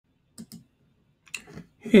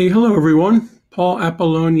Hey, hello everyone. Paul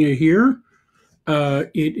Apollonia here.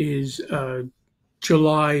 It is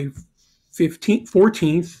July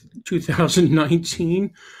 14th,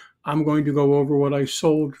 2019. I'm going to go over what I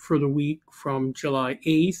sold for the week from July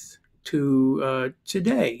 8th to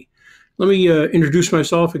today. Let me introduce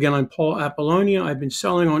myself again. I'm Paul Apollonia. I've been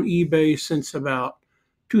selling on eBay since about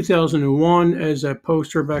 2001, as that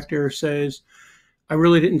poster back there says. I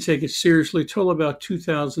really didn't take it seriously till about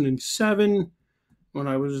 2007. When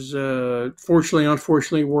I was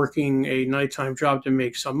unfortunately working a nighttime job to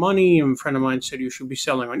make some money. And a friend of mine said, you should be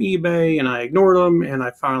selling on eBay. And I ignored him. And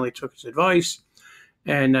I finally took his advice.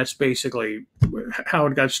 And that's basically how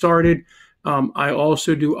it got started. I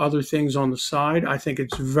also do other things on the side. I think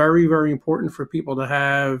it's very, very important for people to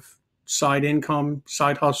have side income,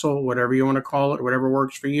 side hustle, whatever you want to call it, whatever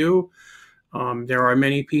works for you. There are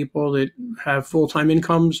many people that have full-time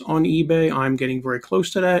incomes on eBay. I'm getting very close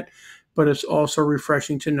to that. But it's also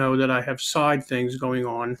refreshing to know that I have side things going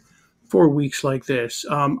on for weeks like this.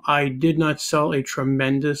 I did not sell a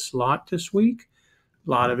tremendous lot this week.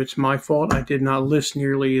 A lot of it's my fault. I did not list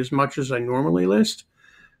nearly as much as I normally list.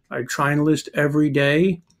 I try and list every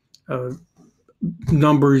day.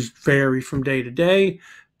 Numbers vary from day to day.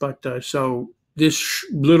 But so this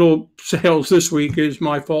little sales this week is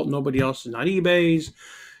my fault. Nobody else is, not eBay's.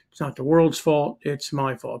 It's not the world's fault. It's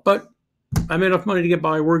my fault. But I made enough money to get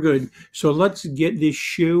by. We're good. So let's get this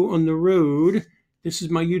show on the road. This is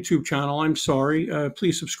my YouTube channel. I'm sorry.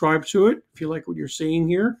 Please subscribe to it if you like what you're seeing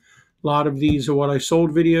here. A lot of these are what I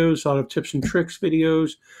sold videos, a lot of tips and tricks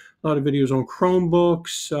videos, a lot of videos on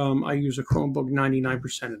Chromebooks. I use a Chromebook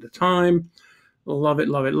 99% of the time. Love it,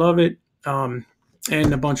 love it, love it. And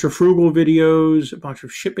a bunch of frugal videos, a bunch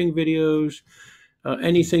of shipping videos.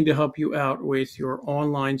 Anything to help you out with your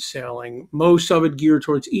online selling. Most of it geared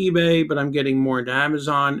towards eBay, but I'm getting more into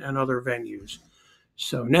Amazon and other venues.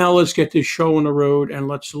 So now let's get this show on the road and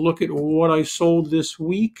let's look at what I sold this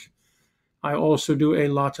week. I also do a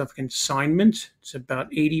lot of consignment. It's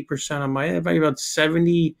about 80% of about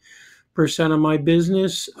 70% of my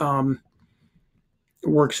business. It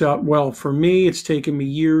works out well for me. It's taken me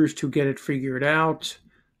years to get it figured out.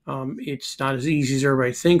 It's not as easy as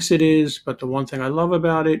everybody thinks it is, but the one thing I love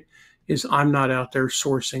about it is I'm not out there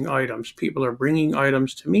sourcing items. People are bringing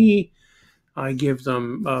items to me. I give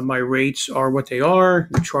them, my rates are what they are.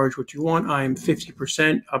 You charge what you want. I am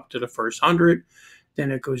 50% up to the first 100.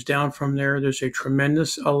 Then it goes down from there. There's a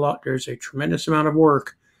tremendous amount of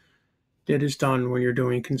work that is done when you're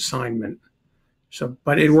doing consignment. So,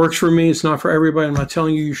 but it works for me. It's not for everybody. I'm not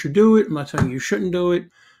telling you should do it. I'm not telling you shouldn't do it.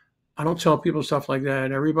 I don't tell people stuff like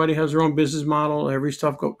that. Everybody has their own business model.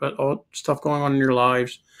 All stuff going on in your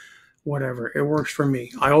lives, whatever. It works for me.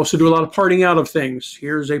 I also do a lot of parting out of things.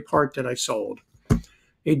 Here's a part that I sold,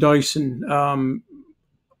 a Dyson.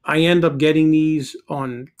 I end up getting these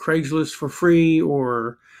on Craigslist for free,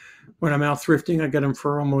 or when I'm out thrifting, I get them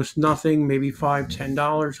for almost nothing, maybe $5,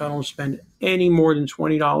 $10. I don't spend any more than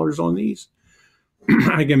 $20 on these.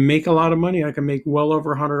 I can make a lot of money. I can make well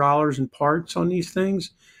over $100 in parts on these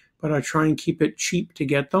things. But I try and keep it cheap to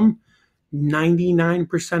get them.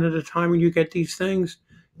 99% of the time when you get these things,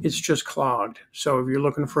 it's just clogged. So if you're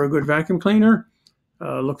looking for a good vacuum cleaner,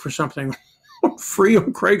 look for something free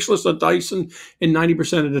on Craigslist, a Dyson, and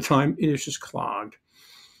 90% of the time, it is just clogged.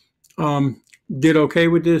 Did okay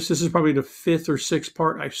with this. This is probably the 5th or 6th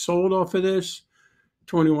part I sold off of this.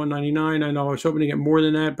 $21.99. I know I was hoping to get more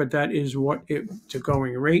than that, but that is what the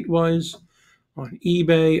going rate was on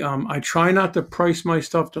eBay. I try not to price my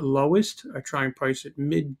stuff the lowest. I try and price it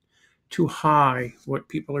mid to high, what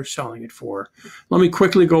people are selling it for. Let me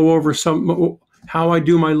quickly go over how I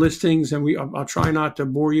do my listings, and I'll try not to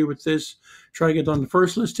bore you with this. Try to get done the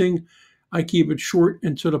first listing. I keep it short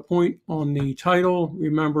and to the point on the title.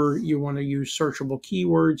 Remember, you want to use searchable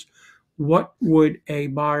keywords. What would a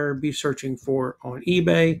buyer be searching for on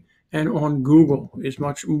eBay and on Google is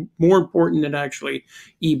much more important than actually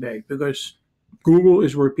eBay, because Google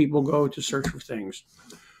is where people go to search for things.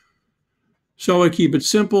 So I keep it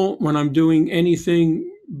simple. When I'm doing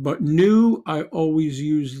anything but new, I always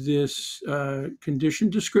use this condition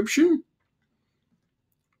description.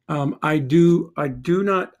 I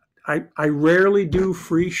rarely do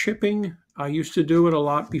free shipping. I used to do it a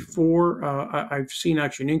lot before. I've seen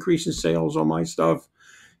actually an increase in sales on my stuff.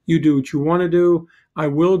 You do what you want to do. I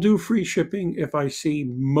will do free shipping if I see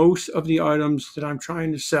most of the items that I'm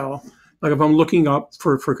trying to sell. Like if I'm looking up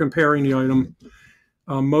for comparing the item,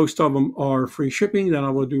 most of them are free shipping, then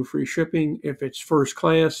I will do free shipping. If it's first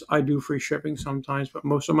class, I do free shipping sometimes, but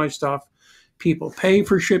most of my stuff, people pay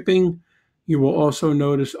for shipping. You will also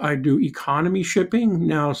notice I do economy shipping.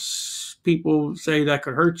 Now, people say that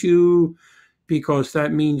could hurt you because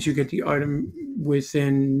that means you get the item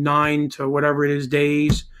within 9 to whatever it is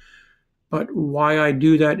days. But why I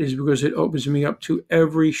do that is because it opens me up to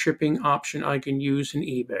every shipping option I can use in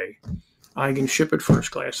eBay. I can ship it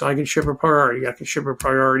first class. I can ship it priority. I can ship it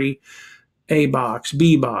priority A box,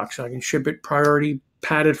 B box. I can ship it priority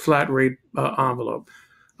padded flat rate envelope.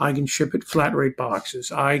 I can ship it flat rate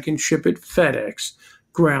boxes. I can ship it FedEx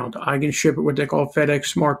ground. I can ship it what they call FedEx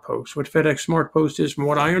Smart Post. What FedEx Smart Post is, from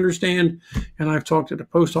what I understand, and I've talked to the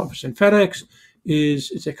post office and FedEx,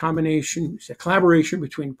 it's a collaboration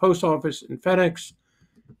between the post office and FedEx.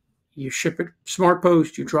 You ship it Smart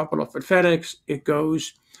Post, you drop it off at FedEx, it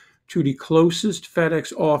goes to the closest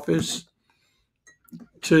FedEx office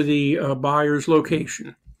to the buyer's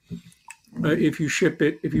location. If you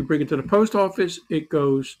bring it to the post office, it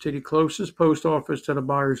goes to the closest post office to the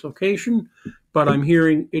buyer's location. But I'm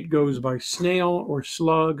hearing it goes by snail or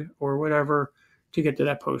slug or whatever to get to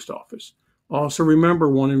that post office. Also remember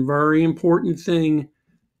one very important thing,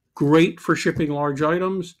 great for shipping large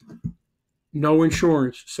items, no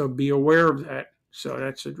insurance. So be aware of that. So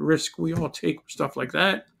that's a risk we all take with stuff like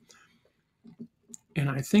that. And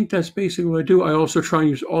I think that's basically what I do. I also try and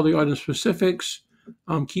use all the item specifics,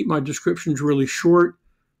 keep my descriptions really short.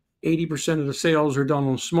 80% of the sales are done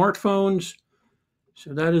on smartphones.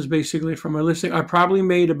 So that is basically from my listing. I probably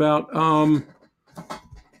made about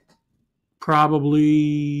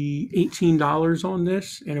 $18 on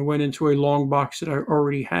this, and it went into a long box that I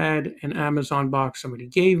already had, an Amazon box somebody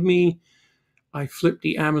gave me. I flipped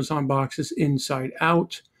the Amazon boxes inside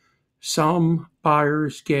out. Some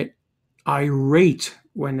buyers get irate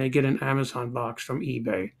when they get an Amazon box from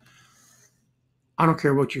eBay. I don't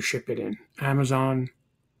care what you ship it in. Amazon,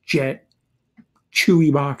 Jet,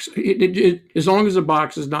 Chewy box. As long as the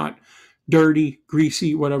box is not dirty,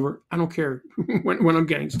 greasy, whatever, I don't care when I'm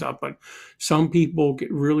getting stuff. But some people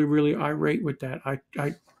get really, really irate with that. I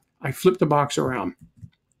flip the box around.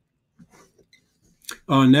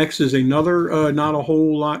 Next is another, not a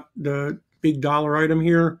whole lot, the big dollar item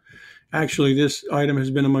here. Actually, this item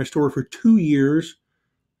has been in my store for 2 years.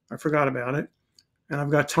 I forgot about it. And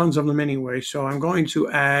I've got tons of them anyway. So I'm going to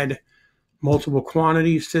add multiple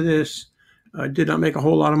quantities to this. I did not make a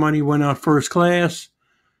whole lot of money, went out first class.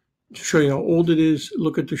 To show you how old it is,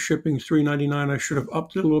 look at the shipping, $3.99. I should have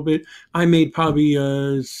upped it a little bit. I made probably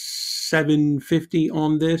 $7.50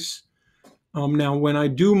 on this. Now, when I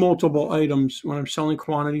do multiple items, when I'm selling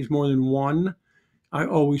quantities more than one, I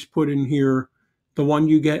always put in here, the one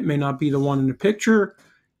you get may not be the one in the picture.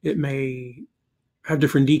 It may have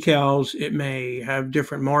different decals. It may have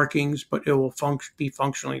different markings, but it will be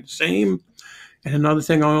functionally the same. And another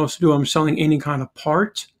thing I also do, I'm selling any kind of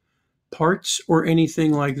parts or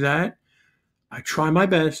anything like that. I try my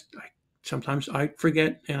best. Sometimes I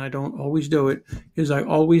forget, and I don't always do it, is I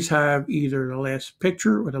always have either the last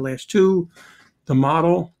picture or the last two, the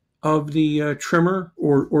model of the trimmer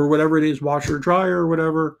or whatever it is, washer, dryer, or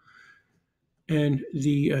whatever, and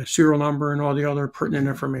the serial number and all the other pertinent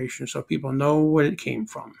information so people know what it came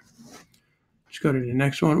from. Let's go to the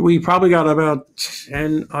next one. We probably got about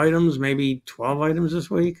 10 items, maybe 12 items this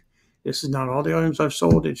week. This is not all the items I've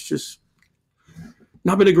sold. It's just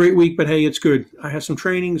not been a great week, but hey, it's good. I had some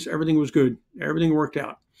trainings. Everything was good. Everything worked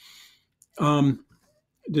out.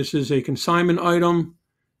 This is a consignment item.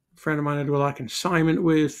 A friend of mine I do a lot of consignment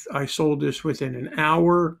with. I sold this within an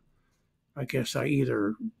hour. I guess I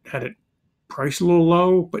either had it priced a little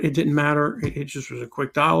low, but it didn't matter. It just was a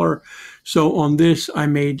quick dollar. So on this, I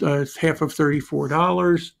made half of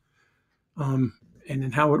 $34. And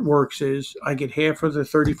then how it works is I get half of the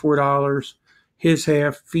 $34. His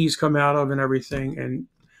half, fees come out of and everything. And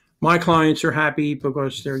my clients are happy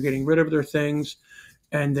because they're getting rid of their things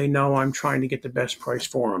and they know I'm trying to get the best price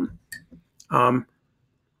for them.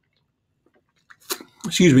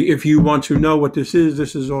 Excuse me. If you want to know what this is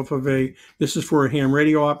for a ham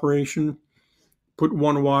radio operation. Put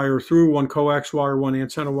one wire through, one coax wire, one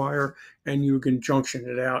antenna wire, and you can junction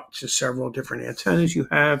it out to several different antennas you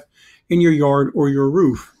have in your yard or your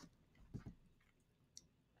roof.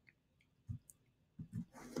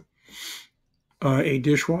 A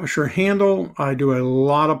dishwasher handle. I do a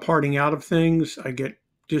lot of parting out of things. I get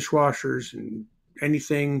dishwashers and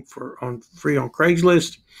anything free on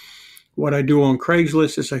Craigslist. What I do on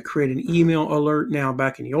Craigslist is I create an email alert. Now,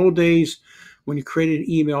 back in the old days, when you created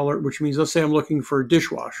an email alert, which means, let's say I'm looking for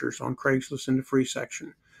dishwashers on Craigslist in the free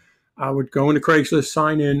section. I would go into Craigslist,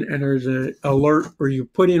 sign in, and there's an alert where you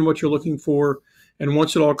put in what you're looking for. And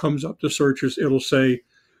once it all comes up to searches, it'll say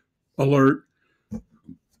alert,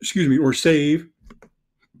 or save,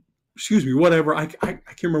 whatever. I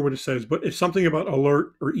can't remember what it says, but it's something about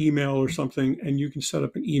alert or email or something, and you can set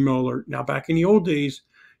up an email alert. Now, back in the old days,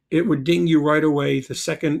 it would ding you right away the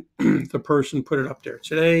second the person put it up there.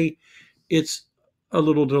 Today, it's a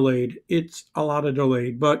little delayed. It's a lot of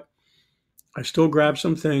delayed, but I still grabbed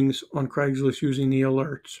some things on Craigslist using the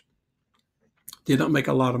alerts. Did not make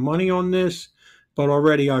a lot of money on this, but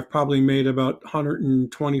already I've probably made about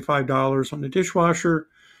 $125 on the dishwasher.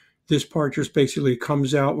 This part just basically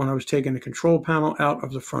comes out when I was taking the control panel out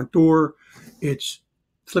of the front door. It's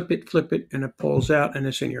flip it, and it pulls out, and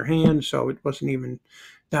it's in your hand, so it wasn't even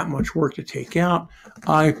that much work to take out.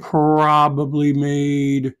 I probably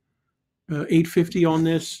made $8.50 on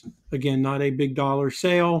this. Again, not a big dollar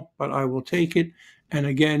sale, but I will take it. And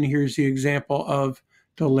again, here's the example of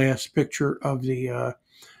the last picture of the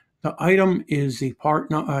item is the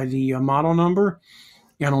model number.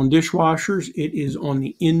 And on dishwashers, it is on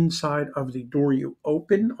the inside of the door you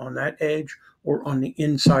open on that edge, or on the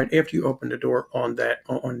inside after you open the door on that.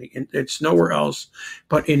 It's nowhere else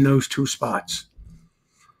but in those two spots.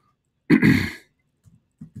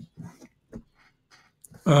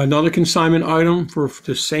 Another consignment item for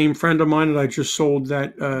the same friend of mine that I just sold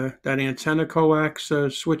that antenna coax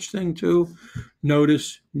switch thing to.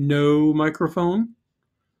 Notice no microphone.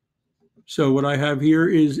 So what I have here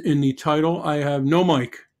is in the title, I have no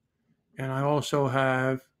mic. And I also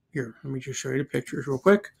have, here, let me just show you the pictures real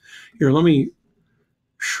quick. Here, let me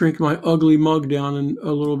shrink my ugly mug down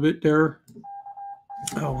a little bit there.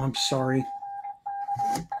 Oh, I'm sorry.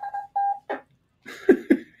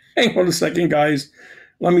 Hang on a second, guys.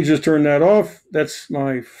 Let me just turn that off. That's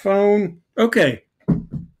my phone. Okay.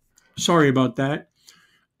 Sorry about that.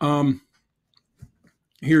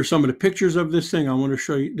 Here's some of the pictures of this thing. I want to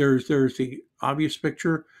show you. There's the obvious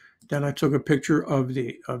picture. Then I took a picture of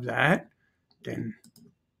that. Then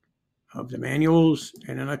of the manuals.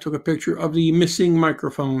 And then I took a picture of the missing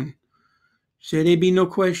microphone. So there'd be no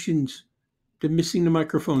questions. They're missing the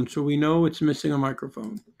microphone. So we know it's missing a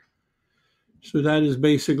microphone. So that is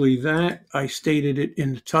basically that. I stated it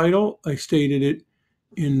in the title. I stated it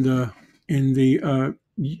in the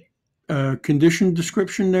condition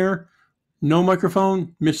description there. No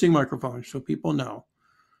microphone, missing microphone, so people know.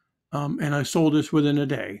 And I sold this within a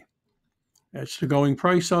day. That's the going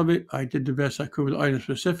price of it. I did the best I could with item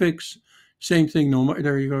specifics. Same thing.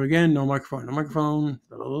 There you go again. No microphone. No microphone.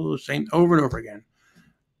 Same over and over again.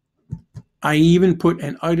 I even put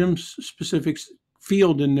an item specifics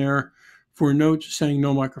field in there for notes saying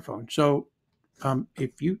no microphone. So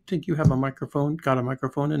if you think you have got a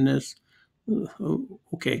microphone in this,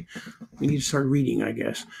 okay, we need to start reading, I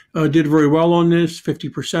guess. Did very well on this,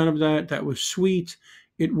 50% of that. That was sweet.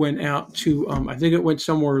 It went out to, I think it went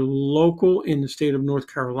somewhere local in the state of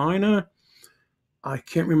North Carolina. I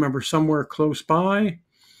can't remember, somewhere close by.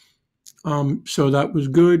 So that was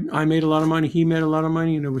good. I made a lot of money. He made a lot of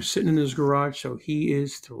money, and it was sitting in his garage, so he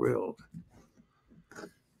is thrilled.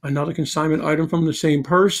 Another consignment item from the same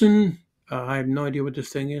person. I have no idea what this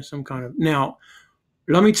thing is. Now,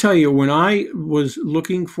 let me tell you, when I was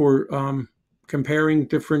looking for comparing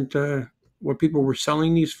different what people were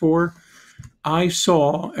selling these for, I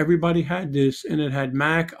saw everybody had this, and it had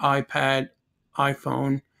Mac, iPad,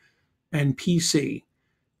 iPhone, and PC.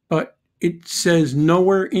 But it says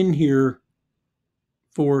nowhere in here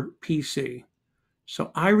for PC.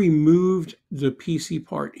 So I removed the PC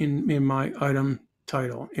part in my item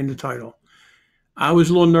title, in the title. I was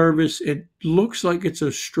a little nervous. It looks like it's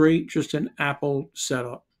just an Apple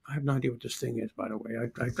setup. I have no idea what this thing is, by the way.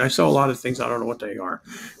 I sell a lot of things. I don't know what they are,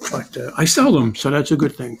 but I sell them, so that's a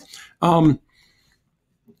good thing.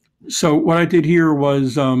 So what I did here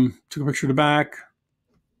was took a picture of the back,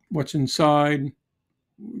 what's inside,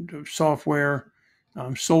 the software.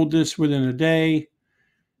 Sold this within a day.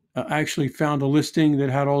 I actually found a listing that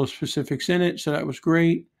had all the specifics in it, so that was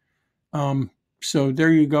great. So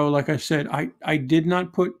there you go. Like I said, I did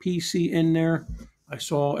not put PC in there. I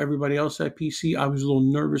saw everybody else at PC. I was a little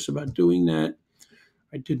nervous about doing that.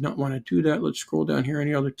 I did not want to do that. Let's scroll down here.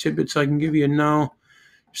 Any other tidbits I can give you? No.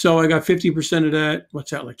 So I got 50% of that.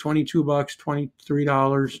 What's that, like $22,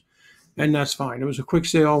 $23? And that's fine. It was a quick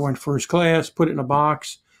sale. Went first class, put it in a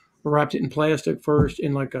box, wrapped it in plastic first,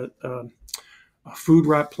 in like a food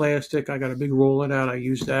wrap plastic. I got a big roll of that. I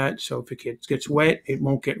use that. So if it gets wet, it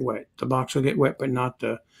won't get wet. The box will get wet, but not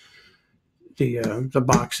the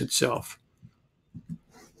box itself.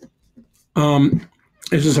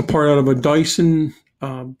 This is a part out of a Dyson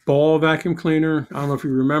ball vacuum cleaner. I don't know if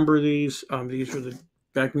you remember these. These were the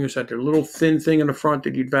vacuums that had their little thin thing in the front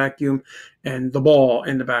that you'd vacuum, and the ball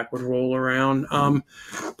in the back would roll around.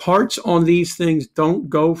 Parts on these things don't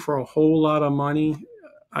go for a whole lot of money.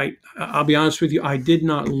 I'll be honest with you, I did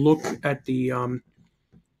not look at the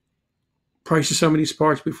price of some of these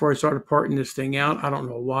parts before I started parting this thing out. I don't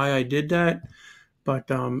know why I did that, but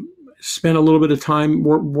spent a little bit of time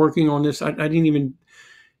working on this. I didn't even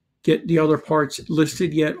get the other parts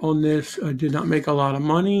listed yet on this. I did not make a lot of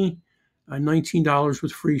money. $19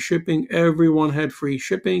 with free shipping. Everyone had free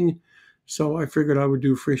shipping, so I figured I would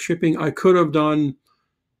do free shipping. I could have done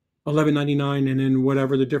 $11.99 and then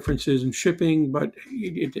whatever the difference is in shipping, but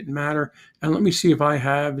it didn't matter. And let me see if I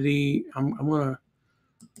have the. I'm going to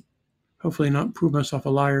hopefully not prove myself a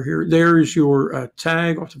liar here. There's your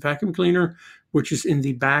tag off the vacuum cleaner, which is in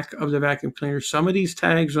the back of the vacuum cleaner. Some of these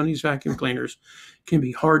tags on these vacuum cleaners can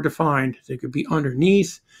be hard to find. They could be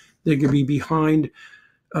underneath. They could be behind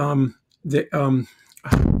the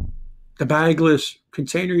bagless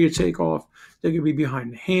container you take off. They could be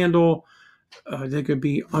behind the handle. They could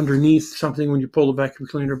be underneath something when you pull the vacuum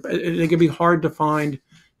cleaner. They could be hard to find,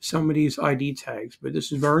 some of these ID tags. But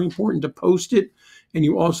this is very important to post it. And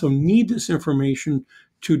you also need this information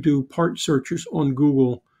to do part searches on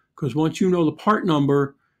Google. Because once you know the part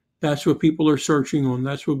number, that's what people are searching on.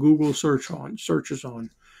 That's what Google searches on.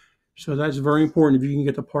 So that's very important if you can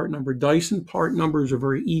get the part number. Dyson part numbers are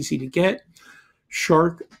very easy to get.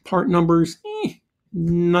 Shark part numbers,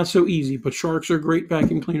 not so easy. But Sharks are great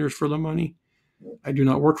vacuum cleaners for the money. I do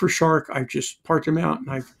not work for Shark. I just part them out, and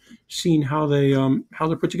I've seen how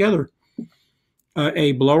they're put together.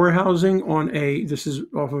 A blower housing on this is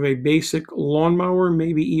off of a basic lawnmower,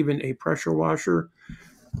 maybe even a pressure washer.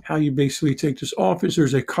 How you basically take this off is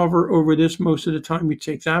there's a cover over this. Most of the time you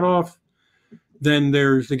take that off. Then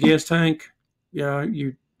there's the gas tank. Yeah,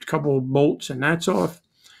 a couple of bolts and that's off.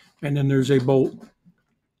 And then there's a bolt.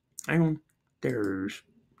 Hang on. There's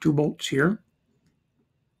 2 bolts here.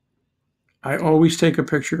 I always take a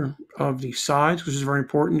picture of the sides, which is very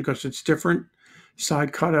important because it's different.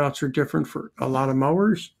 Side cutouts are different for a lot of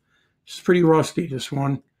mowers. It's pretty rusty, this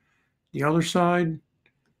one. The other side.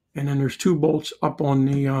 And then there's 2 bolts up on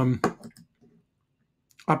the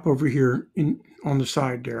up over here on the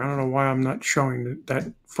side there. I don't know why I'm not showing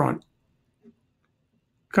that front.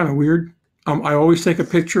 Kind of weird. I always take a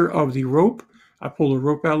picture of the rope. I pull the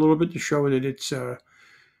rope out a little bit to show that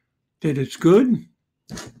it's good.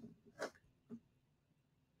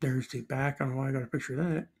 There's the back. I don't know why I got a picture of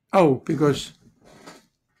that. Oh, because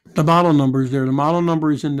the model number is there. The model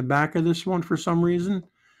number is in the back of this one for some reason.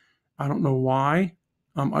 I don't know why.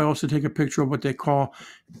 I also take a picture of what they call,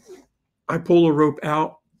 I pull a rope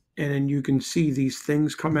out and then you can see these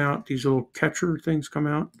things come out, these little catcher things come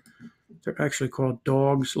out. They're actually called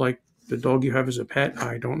dogs, like the dog you have as a pet.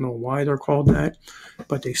 I don't know why they're called that,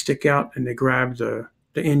 but they stick out and they grab the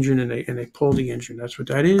engine and they pull the engine. That's what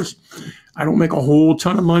that is. I don't make a whole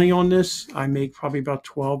ton of money on this. I make probably about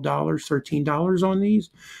 $12, $13 on these,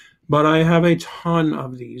 but I have a ton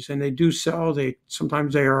of these and they do sell.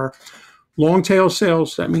 Sometimes they are long tail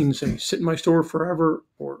sales. That means they sit in my store forever,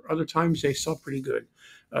 or other times they sell pretty good.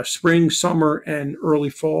 Spring, summer, and early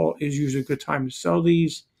fall is usually a good time to sell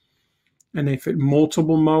these. And they fit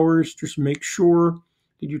multiple mowers. Just make sure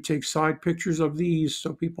that you take side pictures of these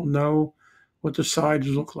so people know what the sides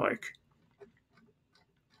look like.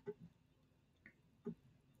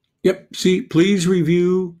 Yep, see, please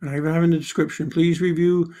review, and I even have in the description, please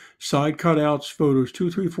review side cutouts, photos 2,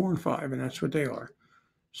 3, 4, and 5, and that's what they are.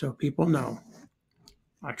 So people know.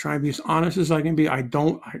 I try and be as honest as I can be. I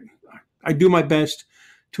do my best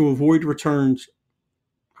to avoid returns.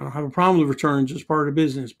 I don't have a problem with returns as part of the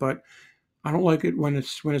business, but I don't like it when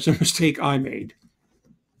it's a mistake I made.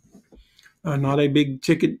 Not a big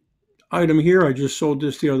ticket item here. I just sold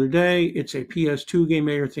this the other day. It's a PS2 game.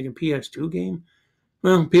 Maybe you're thinking PS2 game.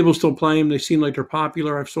 Well, people still play them. They seem like they're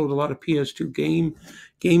popular. I've sold a lot of PS2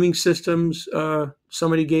 gaming systems.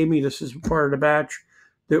 Somebody gave me, this is part of the batch,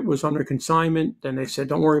 that was under consignment. Then they said,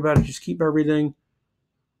 don't worry about it. Just keep everything.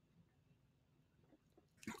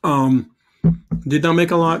 Did not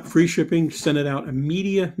make a lot. Free shipping. Send it out. A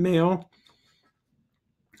media mail.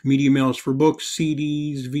 Media mail is for books,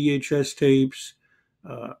 CDs, VHS tapes,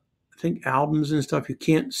 I think albums and stuff. You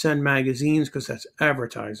can't send magazines because that's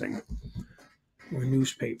advertising, or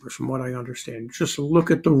newspapers, from what I understand. Just look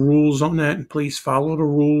at the rules on that and please follow the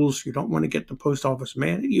rules. You don't want to get the post office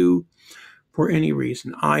mad at you for any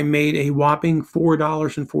reason. I made a whopping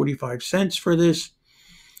 $4.45 for this.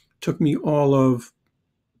 Took me all of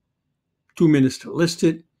 2 minutes to list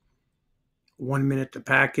it, 1 minute to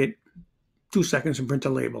pack it, 2 seconds to print the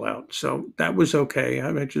label out. So that was okay.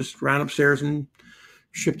 I just ran upstairs and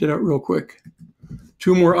shipped it out real quick.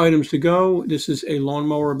 2 more items to go. This is a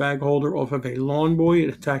lawnmower bag holder off of a Lawn Boy.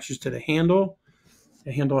 It attaches to the handle.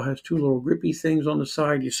 The handle has two little grippy things on the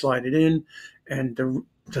side. You slide it in, and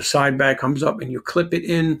the side bag comes up, and you clip it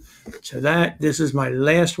in to that. This is my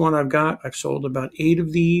last one I've got. I've sold about 8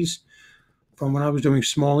 of these from when I was doing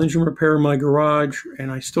small engine repair in my garage,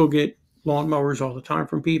 and I still get lawnmowers all the time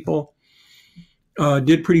from people.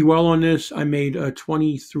 Did pretty well on this. I made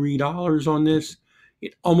 $23 on this.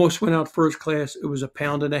 It almost went out first class. It was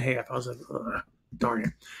 £1.50. I was like, ugh, darn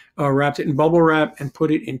it. Wrapped it in bubble wrap and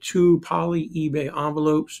put it in 2 poly eBay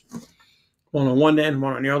envelopes, one on one end,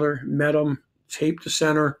 one on the other. Met them, taped the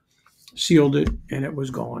center, sealed it, and it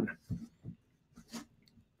was gone.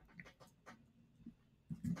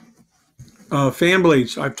 Fan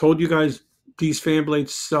blades. I've told you guys these fan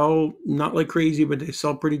blades sell not like crazy, but they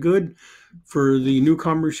sell pretty good. For the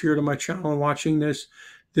newcomers here to my channel and watching this,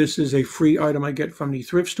 this is a free item I get from the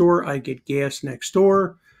thrift store. I get gas next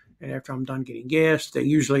door, and after I'm done getting gas, they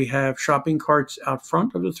usually have shopping carts out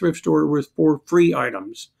front of the thrift store with 4 free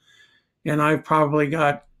items. And I've probably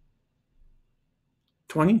got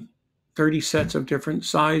 20, 30 sets of different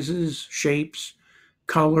sizes, shapes,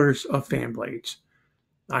 colors of fan blades.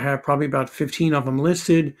 I have probably about 15 of them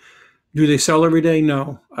listed. Do they sell every day?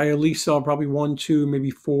 No. I at least sell probably 1, 2,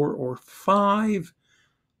 maybe 4 or 5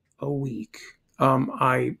 a week.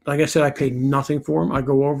 Like I said, I paid nothing for them. I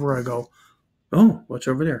go over, I go, oh, what's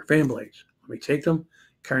over there? Fan blades. Let me take them,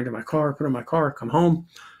 carry them to my car, put them in my car, come home.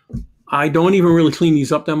 I don't even really clean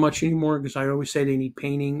these up that much anymore because I always say they need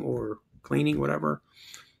painting or cleaning, whatever.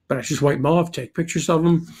 But I just wipe them off, take pictures of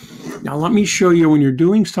them. Now, let me show you when you're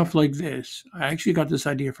doing stuff like this. I actually got this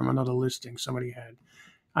idea from another listing somebody had.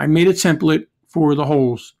 I made a template for the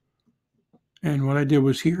holes. And what I did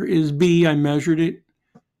was, here is B. I measured it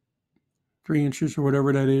 3 inches or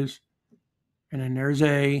whatever that is. And then there's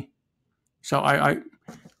A. So I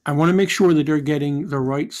want to make sure that they're getting the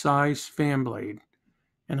right size fan blade.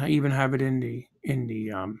 And I even have it in the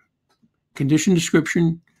condition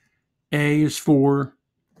description. A is 4.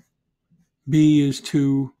 B is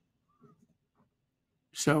 2.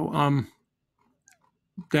 So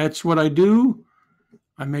that's what I do.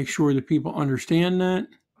 I make sure that people understand that.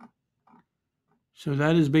 So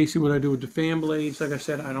that is basically what I do with the fan blades. Like I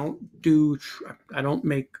said, I don't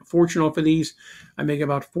make a fortune off of these. I make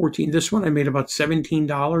about 14. This one I made about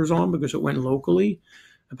 $17 on because it went locally,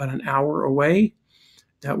 about an hour away.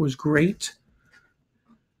 That was great.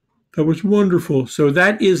 That was wonderful. So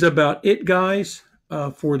that is about it, guys,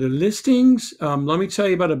 for the listings. Let me tell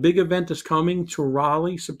you about a big event that's coming to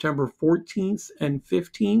Raleigh, September 14th and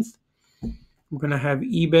 15th. I'm going to have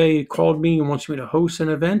eBay called me and wants me to host an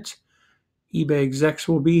event. eBay execs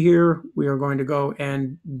will be here. We are going to go,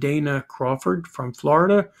 and Dana Crawford from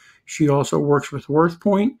Florida. She also works with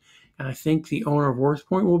WorthPoint, and I think the owner of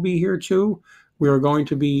WorthPoint will be here too. We are going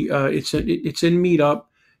to be, it's in Meetup.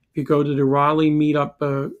 If you go to the Raleigh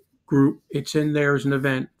Meetup group, it's in there as an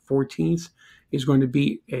event. 14th is going to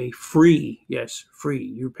be a free, yes, free.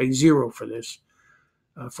 You pay $0 for this.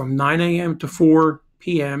 From 9 a.m. to 4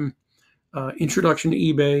 p.m., introduction to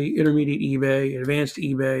eBay, intermediate eBay, advanced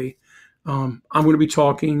eBay. I'm going to be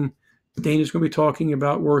talking, Dana's going to be talking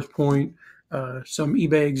about WorthPoint. Some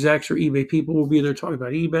eBay execs or eBay people will be there talking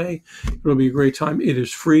about eBay. It'll be a great time. It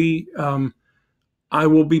is free. I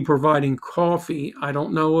will be providing coffee. I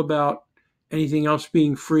don't know about anything else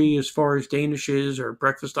being free as far as danishes or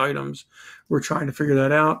breakfast items. We're trying to figure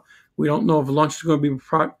that out. We don't know if lunch is going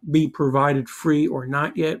to be provided free or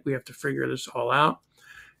not yet. We have to figure this all out.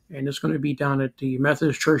 And it's going to be down at the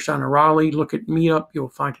Methodist Church down in Raleigh. Look at Meetup. You'll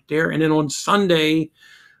find it there. And then on Sunday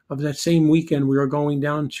of that same weekend, we are going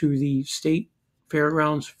down to the State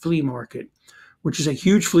Fairgrounds Flea Market, which is a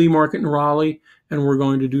huge flea market in Raleigh. And we're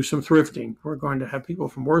going to do some thrifting. We're going to have people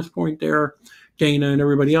from WorthPoint there, Dana and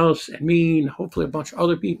everybody else, and me, and hopefully a bunch of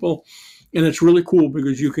other people. And it's really cool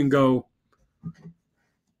because you can go, do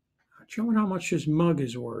you know how much this mug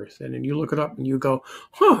is worth? And then you look it up and you go,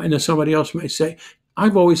 huh. And then somebody else may say,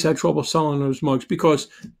 I've always had trouble selling those mugs because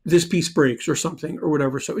this piece breaks or something or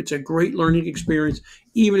whatever. So it's a great learning experience,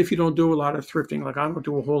 even if you don't do a lot of thrifting. Like I don't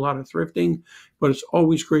do a whole lot of thrifting, but it's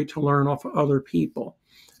always great to learn off of other people.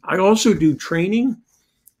 I also do training.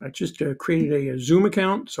 I just created a Zoom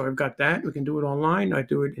account, so I've got that. We can do it online. I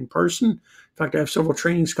do it in person. In fact, I have several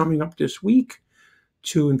trainings coming up this week,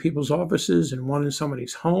 2 in people's offices and 1 in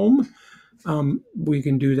somebody's home. We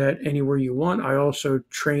can do that anywhere you want. I also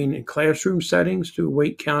train in classroom settings, do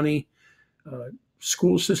Wake County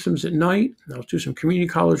school systems at night. I'll do some community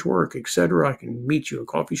college work, etc. I can meet you in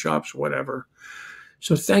coffee shops, whatever.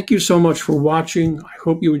 So thank you so much for watching. I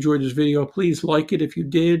hope you enjoyed this video. Please like it if you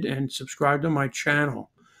did and subscribe to my channel.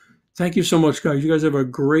 Thank you so much, guys. You guys have a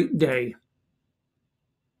great day.